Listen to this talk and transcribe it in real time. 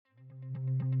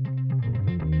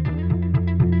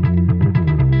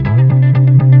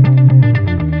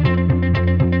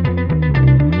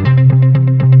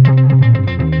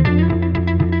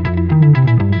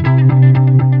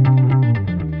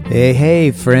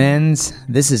Hey, friends.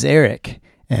 This is Eric,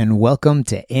 and welcome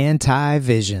to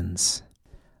Anti-Visions.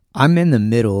 I'm in the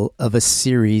middle of a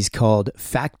series called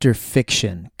Fact or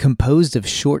Fiction, composed of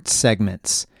short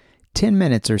segments, 10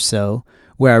 minutes or so,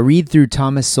 where I read through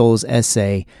Thomas Sowell's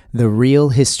essay, The Real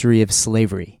History of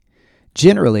Slavery.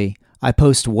 Generally, I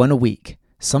post one a week,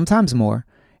 sometimes more,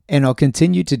 and I'll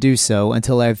continue to do so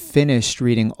until I've finished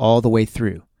reading all the way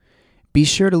through. Be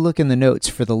sure to look in the notes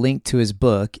for the link to his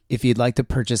book if you'd like to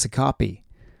purchase a copy.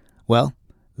 Well,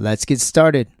 let's get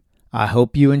started. I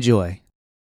hope you enjoy.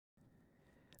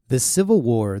 The Civil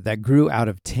War that grew out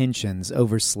of tensions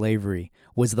over slavery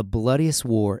was the bloodiest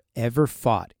war ever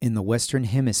fought in the Western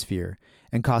Hemisphere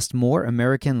and cost more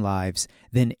American lives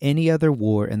than any other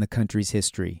war in the country's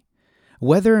history.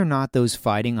 Whether or not those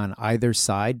fighting on either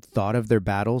side thought of their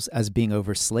battles as being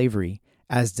over slavery,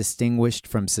 as distinguished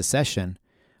from secession,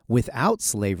 without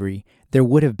slavery, there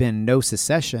would have been no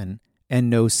secession and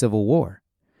no Civil War.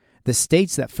 The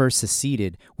states that first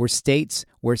seceded were states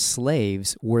where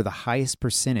slaves were the highest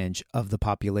percentage of the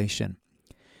population.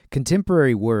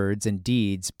 Contemporary words and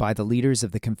deeds by the leaders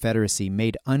of the Confederacy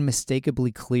made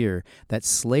unmistakably clear that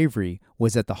slavery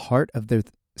was at the heart of their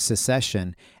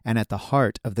secession and at the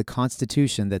heart of the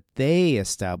Constitution that they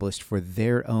established for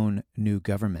their own new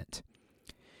government.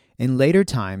 In later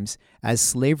times, as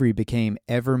slavery became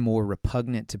ever more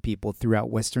repugnant to people throughout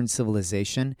Western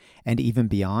civilization and even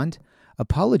beyond,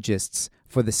 apologists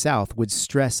for the South would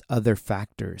stress other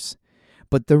factors.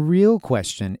 But the real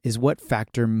question is what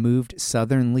factor moved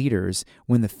Southern leaders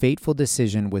when the fateful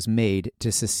decision was made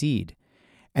to secede.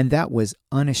 And that was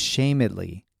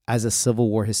unashamedly, as a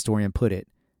Civil War historian put it,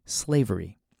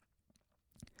 slavery.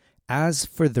 As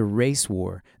for the race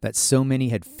war that so many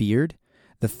had feared,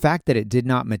 the fact that it did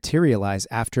not materialize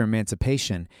after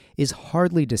emancipation is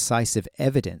hardly decisive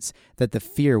evidence that the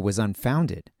fear was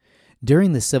unfounded.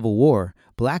 During the Civil War,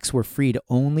 blacks were freed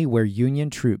only where Union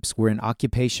troops were in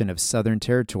occupation of Southern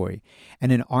territory,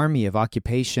 and an army of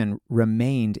occupation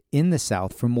remained in the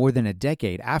South for more than a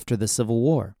decade after the Civil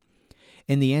War.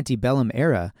 In the antebellum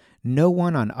era, no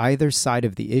one on either side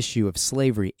of the issue of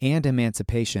slavery and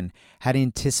emancipation had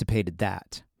anticipated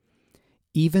that.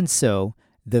 Even so,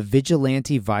 the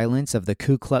vigilante violence of the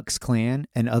Ku Klux Klan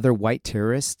and other white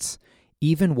terrorists,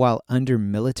 even while under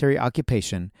military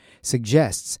occupation,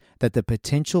 suggests that the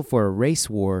potential for a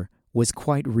race war was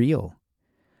quite real.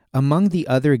 Among the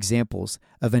other examples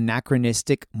of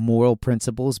anachronistic moral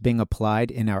principles being applied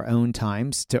in our own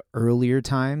times to earlier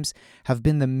times have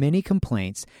been the many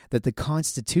complaints that the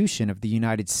Constitution of the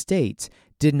United States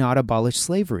did not abolish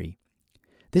slavery.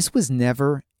 This was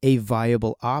never a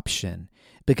viable option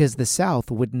because the South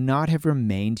would not have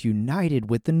remained united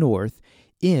with the North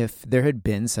if there had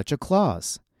been such a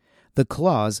clause. The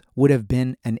clause would have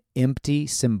been an empty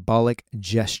symbolic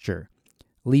gesture,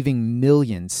 leaving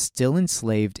millions still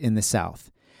enslaved in the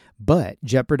South, but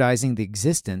jeopardizing the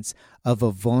existence of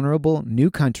a vulnerable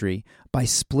new country by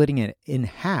splitting it in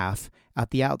half at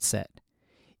the outset.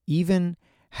 Even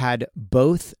had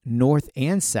both North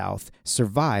and South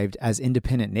survived as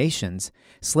independent nations,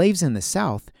 slaves in the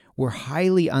South were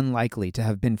highly unlikely to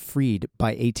have been freed by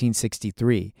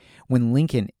 1863, when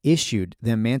Lincoln issued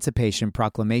the Emancipation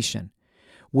Proclamation.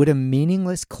 Would a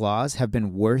meaningless clause have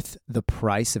been worth the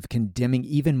price of condemning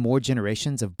even more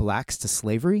generations of blacks to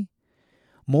slavery?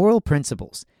 Moral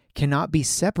principles cannot be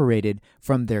separated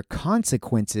from their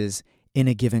consequences in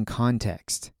a given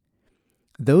context.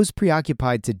 Those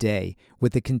preoccupied today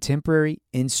with the contemporary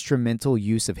instrumental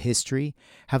use of history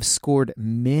have scored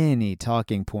many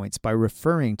talking points by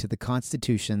referring to the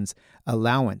Constitution's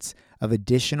allowance of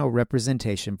additional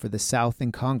representation for the South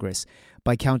in Congress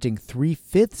by counting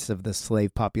 3/5 of the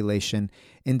slave population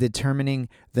in determining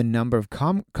the number of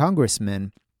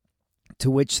congressmen to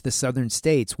which the Southern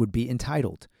states would be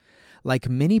entitled. Like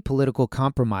many political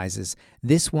compromises,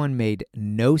 this one made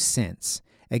no sense,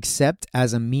 except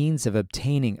as a means of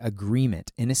obtaining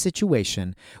agreement in a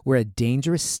situation where a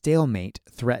dangerous stalemate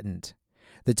threatened.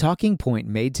 The talking point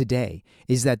made today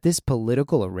is that this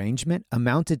political arrangement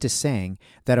amounted to saying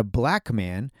that a black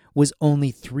man was only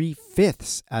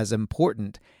 3/5 as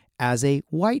important as a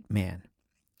white man.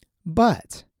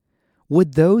 But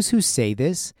would those who say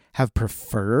this have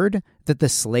preferred that the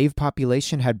slave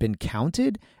population had been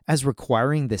counted as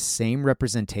requiring the same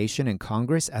representation in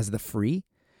Congress as the free?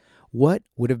 What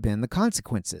would have been the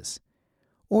consequences?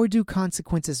 Or do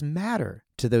consequences matter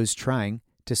to those trying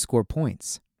to score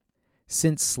points?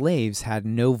 Since slaves had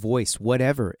no voice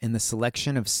whatever in the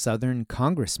selection of Southern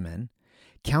congressmen,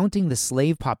 counting the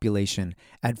slave population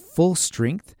at full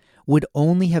strength would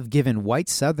only have given white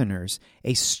Southerners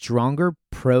a stronger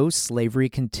pro-slavery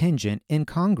contingent in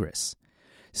Congress.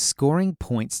 Scoring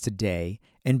points today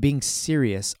and being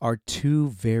serious are two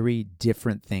very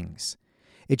different things.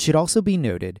 It should also be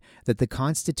noted that the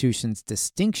Constitution's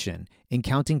distinction in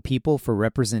counting people for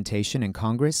representation in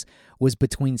Congress was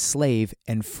between slave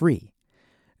and free,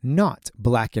 not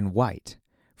black and white.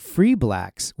 Free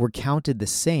blacks were counted the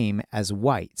same as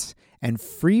whites, and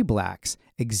free blacks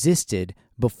existed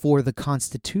before the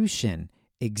Constitution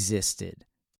existed.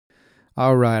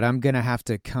 All right, I'm going to have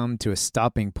to come to a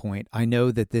stopping point. I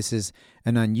know that this is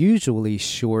an unusually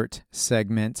short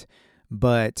segment,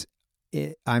 but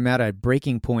I'm at a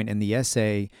breaking point in the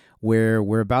essay where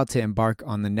we're about to embark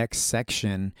on the next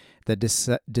section that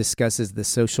discusses the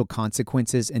social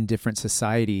consequences in different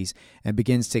societies and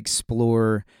begins to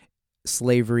explore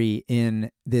slavery in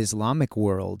the Islamic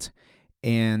world.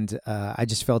 And I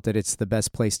just felt that it's the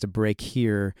best place to break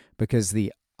here because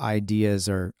the ideas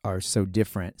are so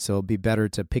different. So it'll be better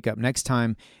to pick up next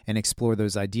time and explore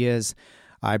those ideas.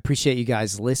 I appreciate you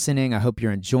guys listening. I hope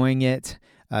you're enjoying it.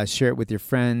 Share it with your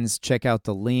friends. Check out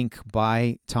the link.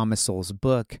 Buy Thomas Sowell's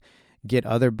book. Get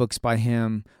other books by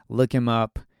him. Look him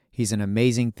up. He's an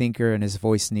amazing thinker and his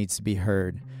voice needs to be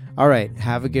heard. All right,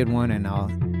 have a good one and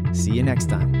I'll see you next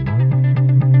time.